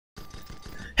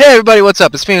Hey everybody, what's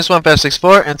up? It's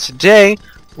Phoenix1564, and today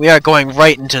we are going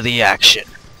right into the action.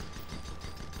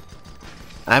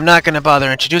 I'm not going to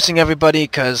bother introducing everybody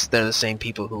because they're the same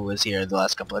people who was here the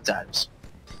last couple of times.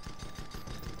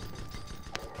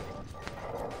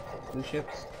 Two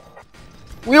ships.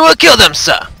 We will kill them,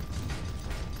 sir!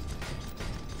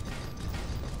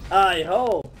 I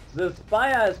hope the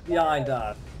spire is behind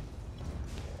us.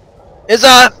 Is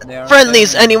our They are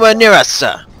friendlies friendly. anywhere near us,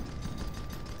 sir?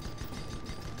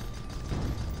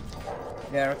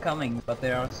 They are coming, but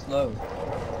they are slow.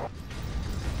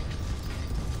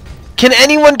 Can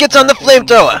anyone get on the Taking heavy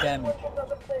flamethrower? damage.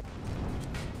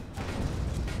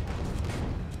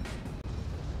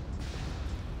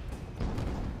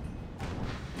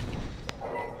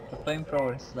 The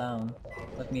flamethrower is down.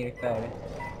 Let me repair it.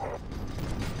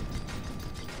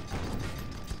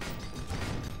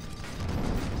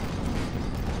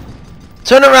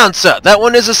 Turn around, sir. That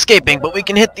one is escaping, but we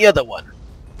can hit the other one.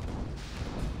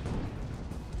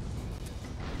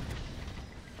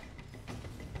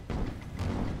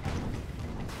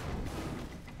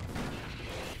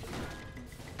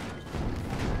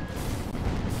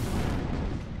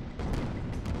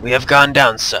 We have gone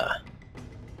down, sir.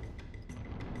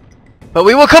 But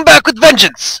we will come back with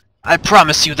vengeance! I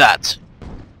promise you that.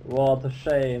 What a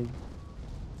shame.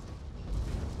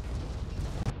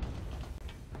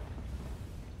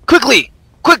 Quickly!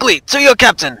 Quickly! To your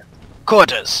captain!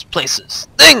 Quarters, places,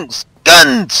 things,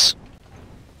 guns!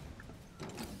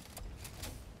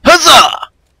 Huzzah!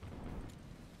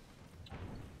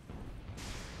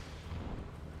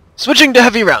 Switching to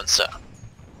heavy rounds, sir.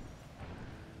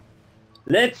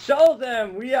 Let's show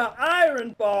them we are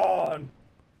Ironborn!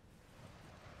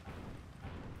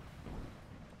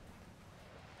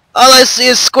 All I see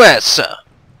is squares, sir.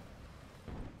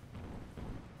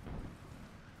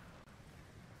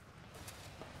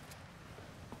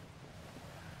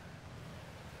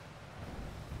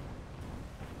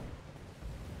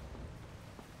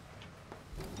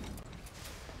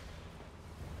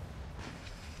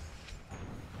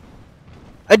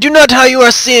 I do not how you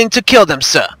are seeing to kill them,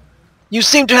 sir. You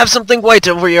seem to have something white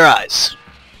over your eyes.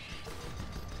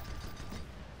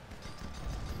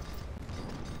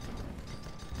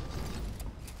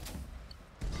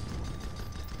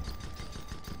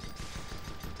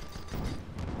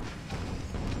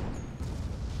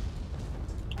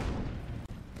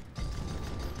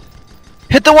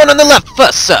 Hit the one on the left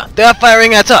first, sir. They are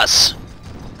firing at us.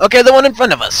 Okay, the one in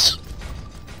front of us.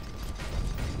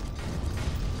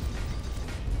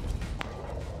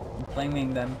 I'm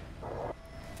flaming them.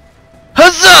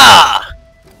 Huzzah!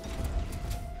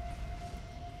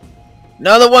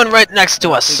 Now the one right next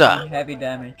to us, Taking sir. heavy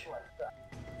damage.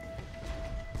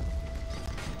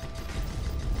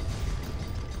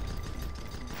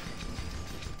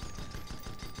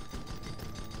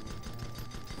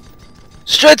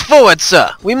 Straight forward, sir.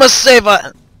 We must save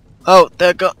our... Oh,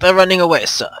 they're running away,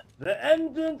 sir. The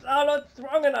engines are not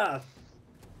strong enough!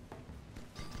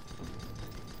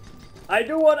 I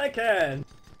do what I can!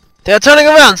 They are turning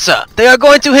around, sir. They are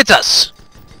going to hit us.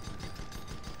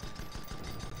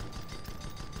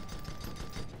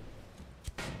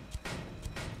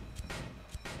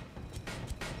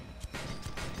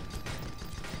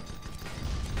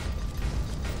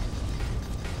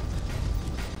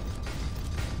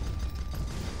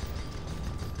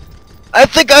 I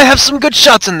think I have some good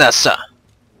shots in there, sir.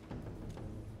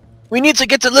 We need to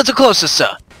get a little closer,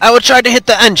 sir. I will try to hit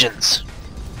the engines.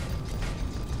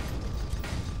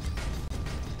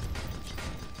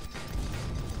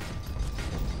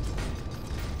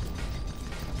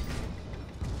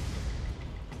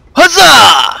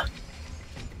 Huzzah!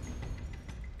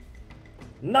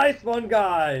 Nice one,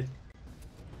 guys!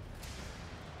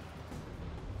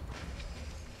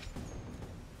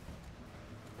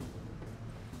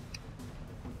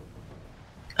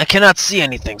 I cannot see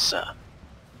anything, sir.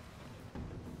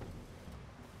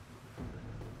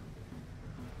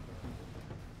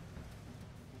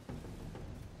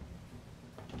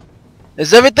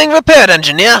 Is everything repaired,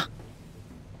 engineer?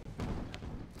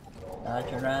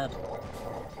 Roger that.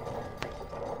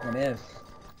 It is.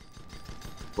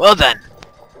 Well then,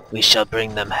 we shall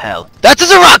bring them hell. That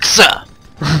is a rock, sir!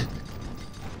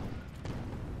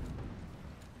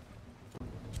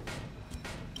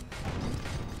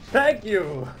 Thank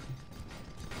you!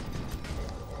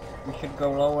 We should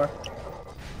go lower.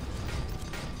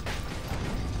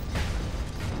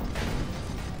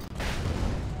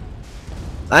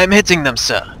 I am hitting them,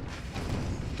 sir.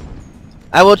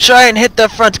 I will try and hit their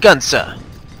front gun, sir.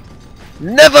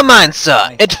 Never mind,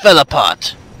 sir. It fell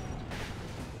apart.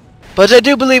 But I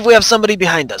do believe we have somebody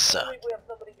behind us, sir.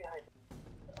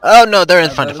 Oh no, they're in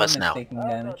Our front of balloon us is now. taking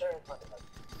damage.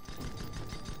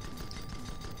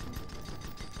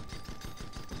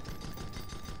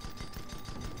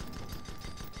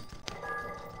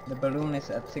 The balloon is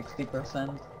at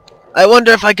 60%. I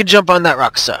wonder if I could jump on that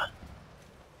rock, sir.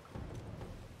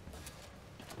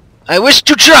 I wish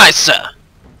to try, sir!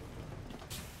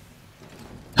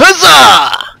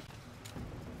 Huzzah!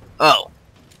 Oh.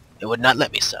 It would not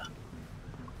let me, sir.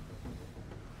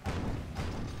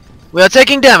 We are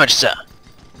taking damage, sir.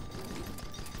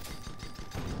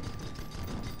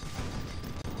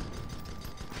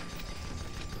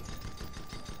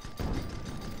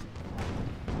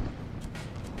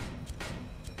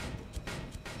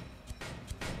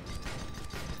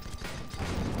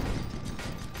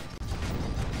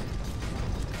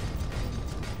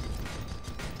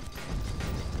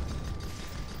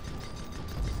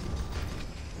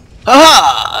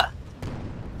 Ha-ha!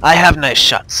 I have nice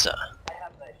shots, sir.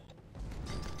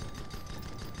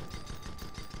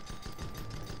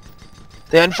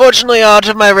 They unfortunately are out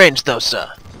of my range, though,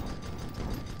 sir.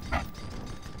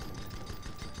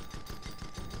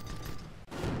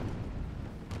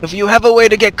 If you have a way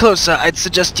to get closer, I'd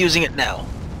suggest using it now.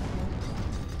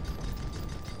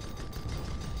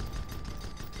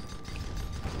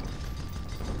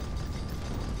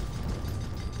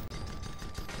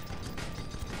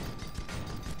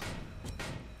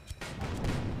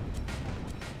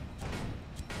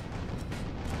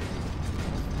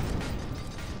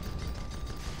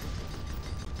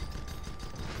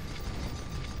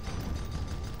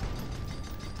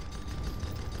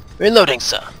 Reloading,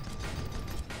 sir.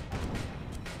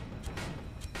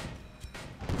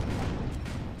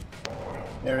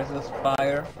 There is a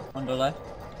spire on the left.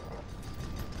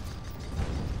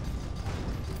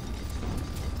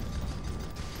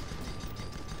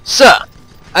 Sir,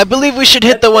 I believe we should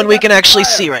hit the one we can actually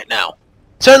see right now.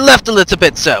 Turn left a little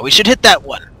bit, sir. We should hit that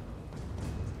one.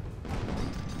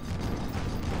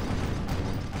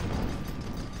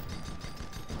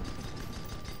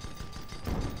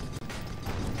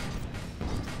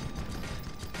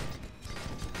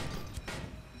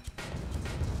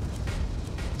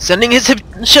 Sending his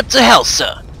ship to hell,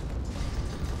 sir.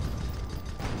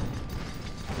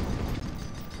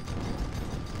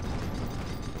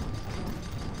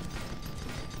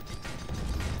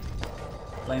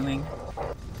 Flaming.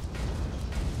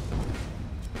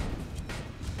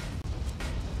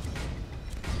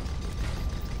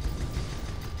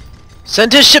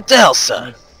 Send his ship to hell,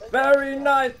 sir. Very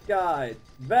nice, guys.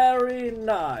 Very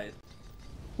nice.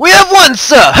 We have won,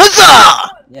 sir!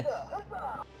 Huzzah! Yes.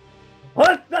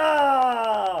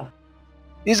 Huzzah!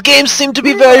 These games seem to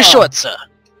be very short, sir.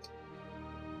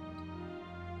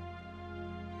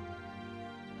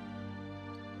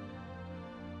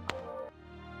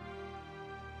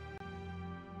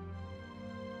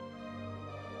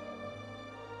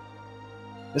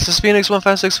 This is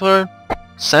Phoenix1564,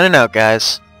 signing out,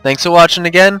 guys. Thanks for watching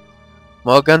again.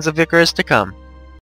 More Guns of Icarus to come.